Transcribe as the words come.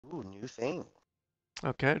Ooh, new thing.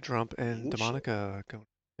 Okay, Drump and New shit. Demonica going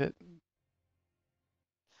hit.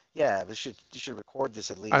 Yeah, but you should record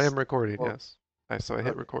this at I am least. recording, Or yes. So I hit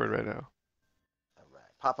okay, record right now. all right.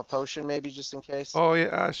 Pop a potion maybe just in case. Oh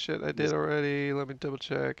yeah, shit, I did Just already. Let me double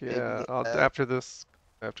check. maybe Yeah, get I'll that. after this,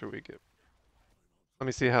 after we get. Let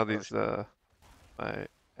me see how Oh, these my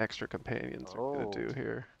extra companions are gonna oh, do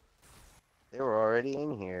here. they were already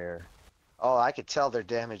in here. Oh, I could tell their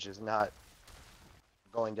damage is not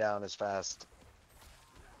going down as fast.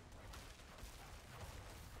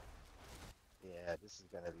 Yeah, this is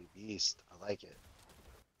gonna be beast. I like it.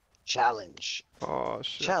 Challenge. Oh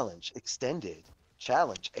shit. Challenge extended.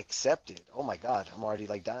 Challenge accepted. Oh my God, I'm already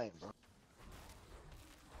like dying, bro.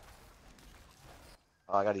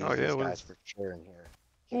 Oh, I gotta Oh use yeah, these it guys was. for sure in here.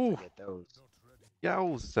 Can't Ooh, forget those.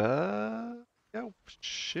 yowza. Yo,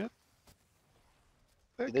 shit.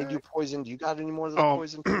 Do That they do guy. poison? Do you got any more of those Oh,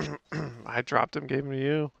 poison potions? I dropped him, gave him to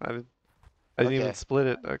you. I didn't even Okay, split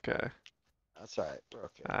it. Okay. that's all right. We're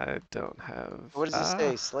okay. I don't have. What does it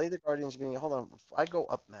say? Slay the guardians being. Hold on. If I go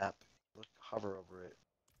up map, look, hover over it.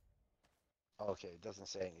 Okay, it doesn't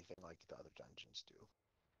say anything like the other dungeons do.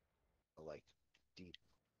 Like deep.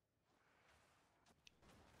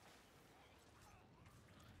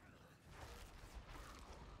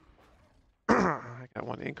 I got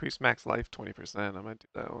one increase max life 20%. I might do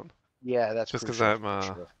that one. Yeah, that's Just because crucial I'm for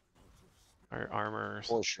sure. armor or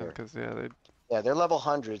For something. sure. Because yeah, they Yeah, they're level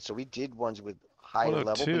 100, so we did ones with higher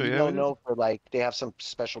level, but 102. you Yeah, we don't did. know for like they have some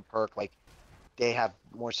special perk, like they have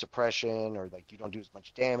more suppression or like you don't do as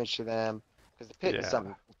much damage to them. Because the pit is Yeah.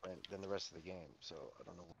 something different than the rest of the game, so I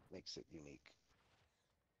don't know what makes it unique.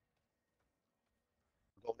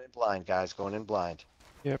 Going in blind, guys, going in blind.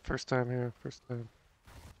 Yeah, first time here. First time.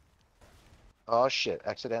 Oh shit,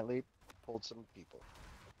 accidentally pulled some people.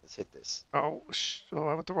 Let's hit this. Oh,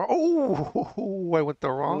 I went the wrong. Oh, I went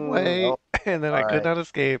the wrong way, Oh, and then I all could right. not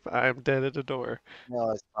escape. I'm dead at the door.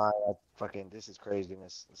 No, it's fine. This is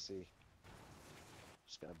craziness. Let's see.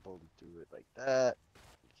 Just gonna bolt through it like that.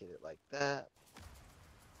 Hit it like that.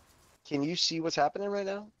 Can you see what's happening right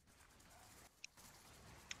now?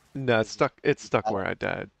 No, Or it's is it stuck. It's you stuck got where I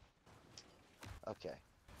died. okay.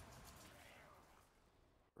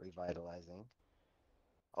 Revitalizing.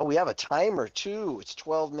 Oh, we have a timer too. It's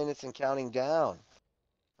 12 minutes and counting down.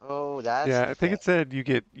 Oh, that's Yeah, the I think thing. it said you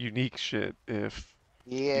get unique shit if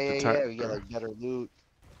you Yeah, beat the yeah, yeah. We get timer. like better loot.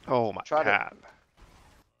 Oh my Try to. god.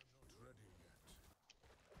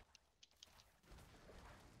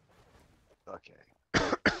 Okay.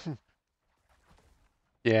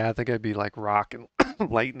 Yeah, I think I'd be like rock and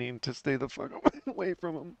lightning to stay the fuck away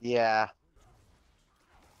from him. Yeah.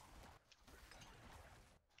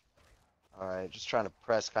 All right. Just trying to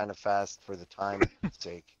press kind of fast for the time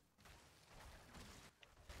sake.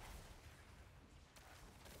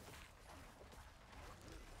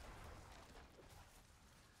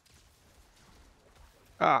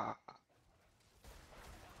 Ah,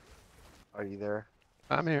 Are you there?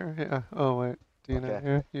 I'm here. Yeah. Oh wait, do you not Okay.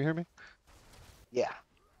 hear? You hear me? Yeah.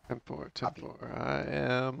 10-4, Copy. 10-4. I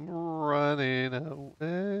am running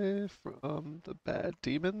away from the bad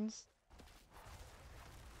demons.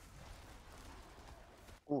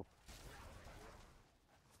 Ooh.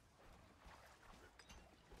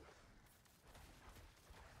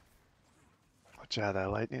 Watch out,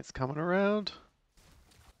 that lightning's coming around.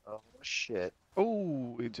 Oh shit.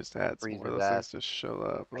 Oh, we just had some Freeze more of his those things ass. just show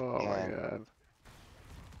up. I Oh my can. god.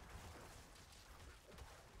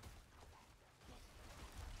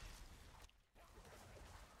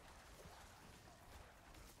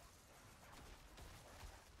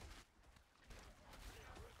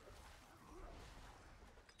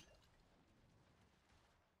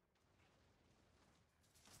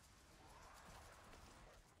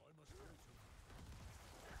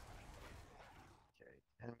 Okay.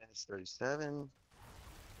 10 minutes 37.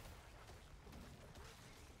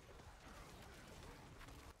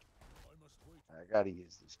 I gotta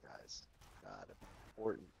use these guys. God,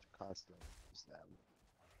 important to constantly use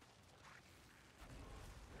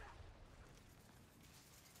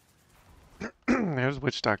them. There's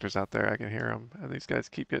witch doctors out there. I can hear them. And these guys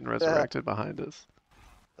keep getting resurrected behind us.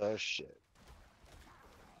 Oh shit.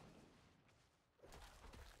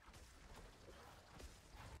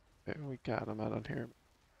 Okay, we got them out on here.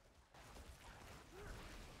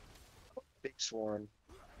 Big swarm.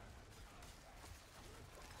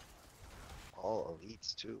 All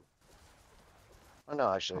elites too. Oh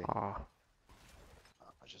no, actually, Aw.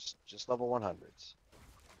 just level 100s.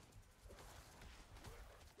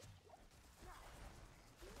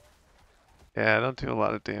 Yeah, I don't do a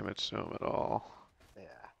lot of damage to them at all. Yeah.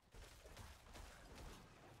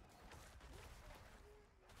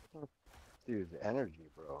 Dude, the energy,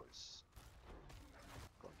 bro, is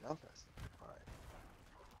going down fast. Alright,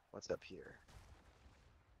 what's up here?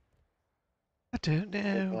 I don't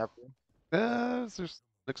Anything know. up here? There's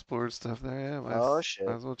explored stuff there. Yeah, Oh might shit.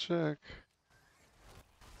 as well check.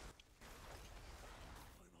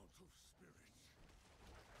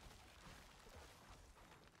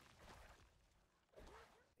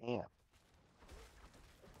 Damn.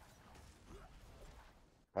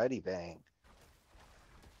 Righty bang.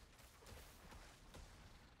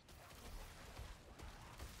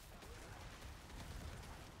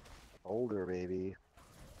 Older, baby.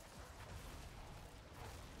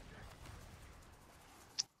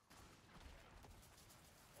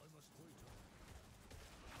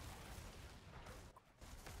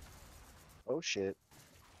 Oh shit.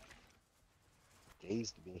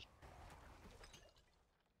 Dazed me.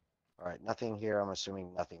 Alright, nothing here. I'm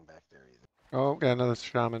assuming nothing back there either. Oh, got another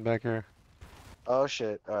shaman back here. Oh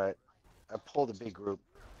shit. Alright. I pulled a big group.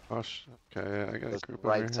 Oh, okay, yeah, I got a This group over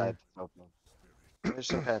right side here. is open. There's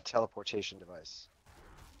some kind of teleportation device.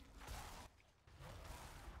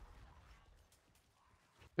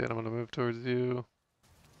 Yeah, I'm gonna move towards you.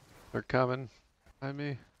 They're coming behind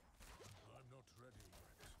me.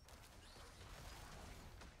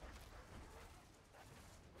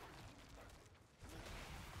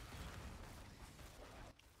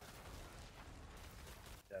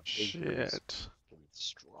 That big group is Shit. fucking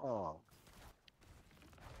strong.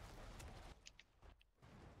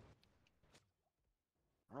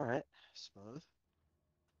 Alright. Smooth. Let's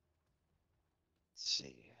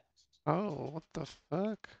see. Oh, what the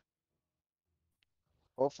fuck?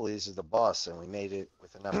 Hopefully this is the boss and we made it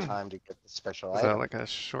with enough time to get the special Is that item. like a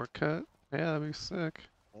shortcut? Yeah, that'd be sick.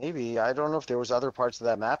 Maybe. I don't know if there was other parts of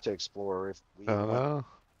that map to explore if I we don't went know.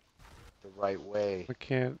 the right way. We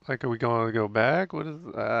can't, like, are we going to go back? What is,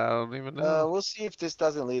 I don't even know. We'll see if this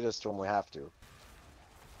doesn't lead us to when we have to.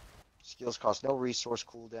 Skills cost no resource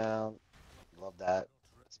cooldown. Love that.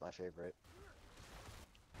 That's my favorite.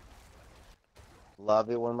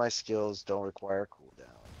 Love it when my skills don't require cooldown.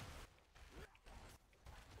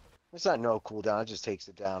 It's not no cooldown, it just takes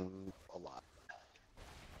it down a lot.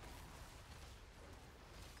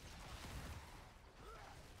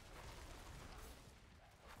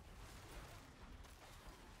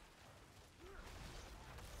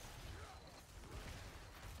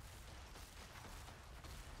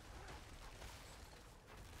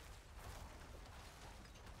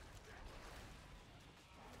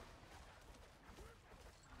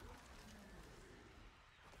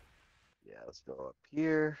 Yeah, let's go up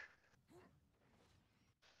here.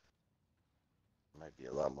 Might be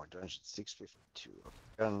a lot more dungeons. 652.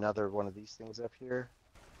 Got another one of these things up here.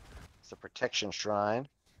 It's a protection shrine.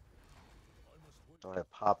 So I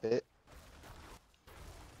pop it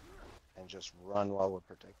and just run while we're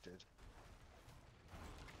protected.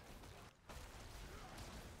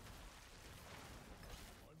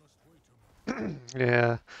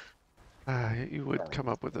 Yeah, you would come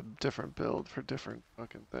up with a different build for different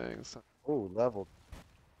fucking things. Oh, level.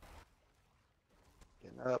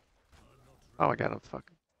 Getting up. Oh, I got him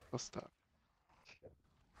fucking so stuck.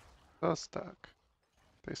 So stuck.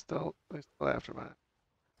 They still after mine.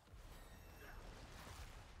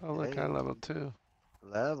 Oh look, I Hey, leveled 2.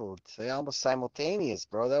 leveled. Say almost simultaneous,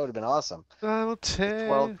 bro. That would have been awesome. Level Like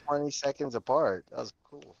 12, 10. 20 seconds apart. That was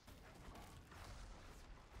cool.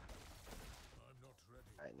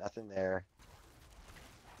 Alright, nothing there.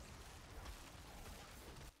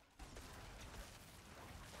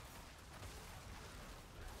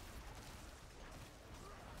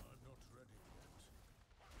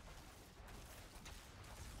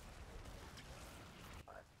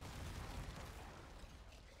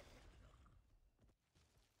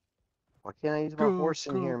 Why can't I use my Go, horse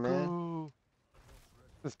in go, here, man? go.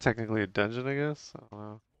 It's technically a dungeon, I guess. I don't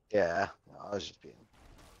know. Yeah, no, I was just being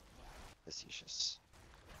facetious.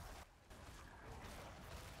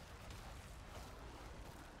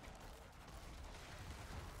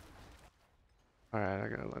 Alright, I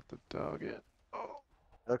gotta let the dog in. Oh.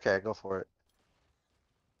 Okay, go for it.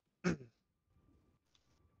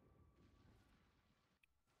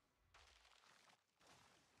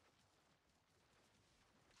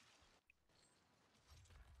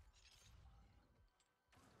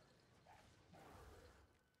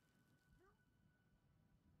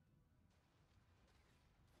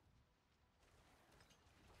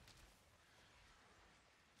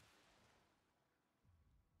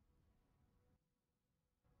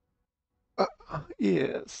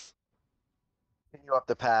 Yes. Continue up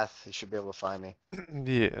the path. You should be able to find me.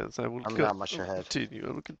 Yes, I will I'm go. not much I will ahead. continue.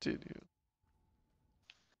 I will continue.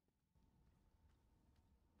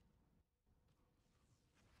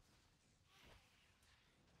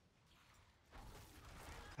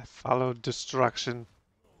 I followed destruction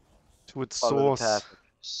to its Follow the source. path of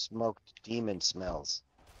smoked demon smells.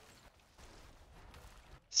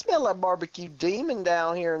 Smell like barbecue demon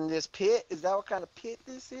down here in this pit. Is that what kind of pit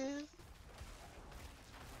this is?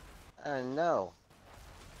 I know.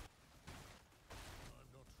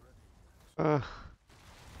 Uh.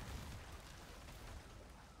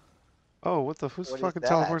 Oh, what the? Whose What is fucking that?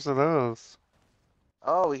 teleports are those?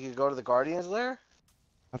 Oh, we could go to the Guardian's lair?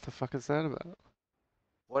 What the fuck is that about?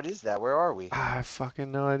 What is that? Where are we? I fucking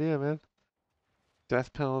no idea, man.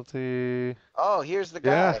 Death penalty. Oh, here's the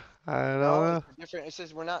Yeah, guy. I don't No, know. it's a different. It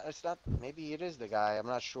says we're not. It's not. Maybe it is the guy. I'm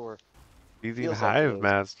not sure. Leading Feels like it Hive is.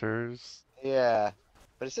 Masters. Yeah.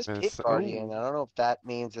 But it says And Pit it's Guardian. oh. I don't know if that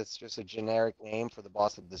means it's just a generic name for the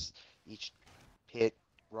boss of this. Each pit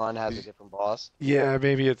run has a different boss. Yeah,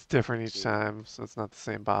 maybe it's different Let's each see. time, so it's not the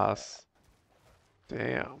same Yeah. boss.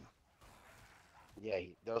 Damn. Yeah,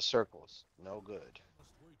 those circles. No good.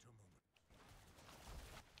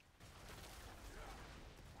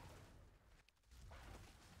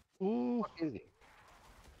 Ooh. What is he?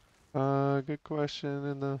 Good question.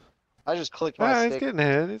 In the I just clicked my he's stick. getting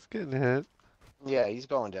hit. He's getting hit. Yeah, he's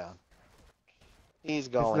going down. He's He's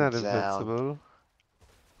going not down. invincible.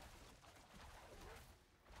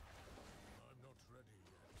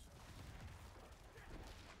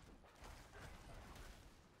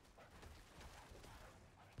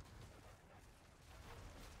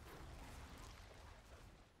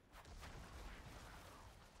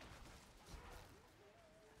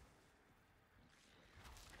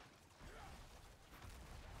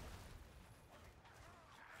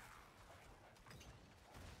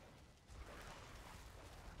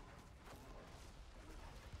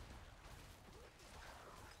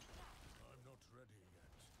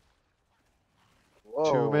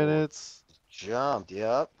 Two Whoa. minutes. Jumped.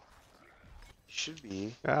 Yep. Should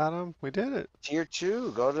be. Got him. We did it. Tier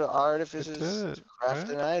 2. Go to We Artifices did to it. craft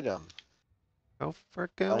Right? an item. No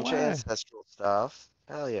freaking Bunch of way. ancestral stuff.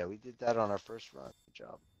 Hell yeah, we did that on our first run. Good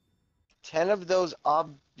job. 10 of those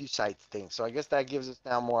obusite things. So I guess that gives us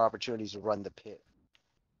now more opportunities to run the pit.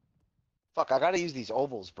 Fuck, I gotta use these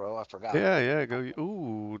ovals, bro. I forgot. Yeah, yeah. Go.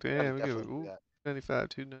 Ooh, Gotta damn. We go. definitely do Ooh. that. 95,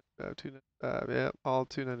 295, 295. Yep, all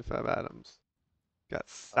 295 items. Got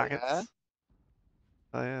Oh yeah? sockets.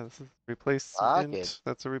 Oh yeah, this is Rocket. replacement.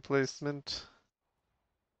 That's a replacement.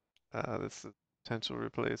 This is potential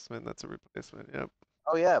replacement. That's a replacement. Yep.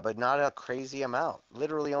 Oh yeah, but not a crazy amount.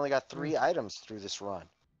 Literally only got Yeah, 3 items through this run.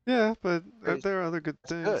 yeah, but Crazy. there are other good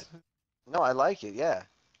That's good. things. No, I like it, yeah.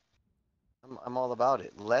 I'm all about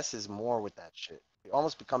it. Less is more with that shit. You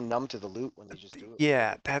almost become numb to the loot when they just do it.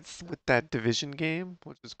 Yeah, that's with that division game,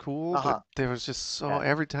 which is cool, but Uh-huh. there was just so Yeah.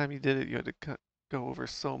 every time you did it, you had to go over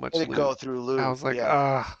so much And it go loot. through I loot. was like, Yeah.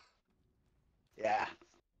 ah, Yeah.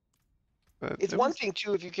 but It's it one was. thing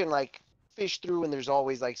too if you can like fish through and there's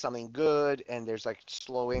always like something good and there's like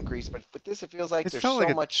slow increase, but with this it feels like It there's felt like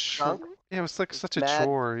so a much chore. junk. Yeah, it was like It's such a mad.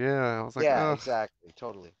 chore. Yeah, I was like, Yeah, ugh, exactly.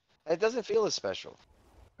 Totally. It doesn't feel as special.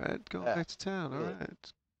 right, going Yeah. back to town. All Good.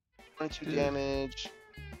 right. 22 Did damage.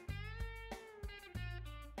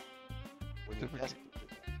 When you different. cast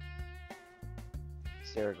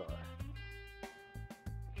Saragar.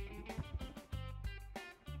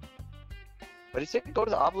 But it said go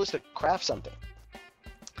to the obelisk to craft something.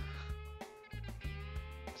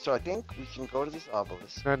 So I think we can go to this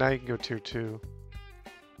obelisk. No, now you can go tier 2.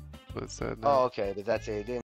 What it said Oh, now. okay, but that's it. It didn't